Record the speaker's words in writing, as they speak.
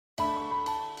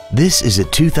This is a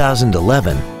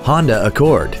 2011 Honda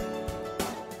Accord.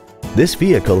 This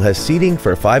vehicle has seating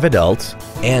for 5 adults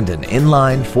and an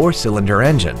inline 4-cylinder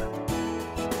engine.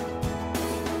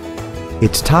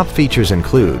 Its top features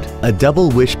include a double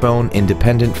wishbone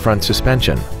independent front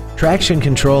suspension, traction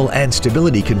control and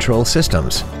stability control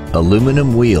systems,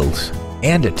 aluminum wheels,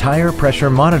 and a tire pressure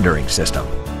monitoring system.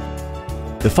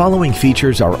 The following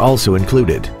features are also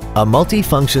included: a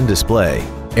multi-function display,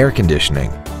 air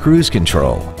conditioning, cruise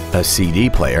control, a CD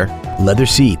player, leather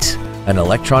seats, an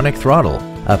electronic throttle,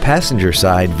 a passenger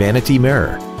side vanity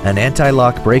mirror, an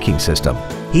anti-lock braking system,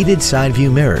 heated side view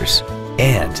mirrors,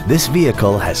 and this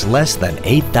vehicle has less than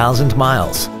 8,000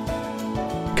 miles.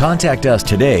 Contact us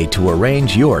today to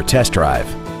arrange your test drive.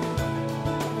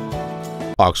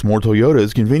 Oxmoor Toyota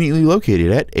is conveniently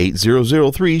located at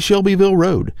 8003 Shelbyville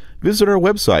Road. Visit our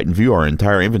website and view our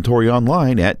entire inventory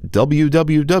online at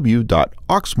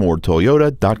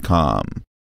www.oxmoortoyota.com.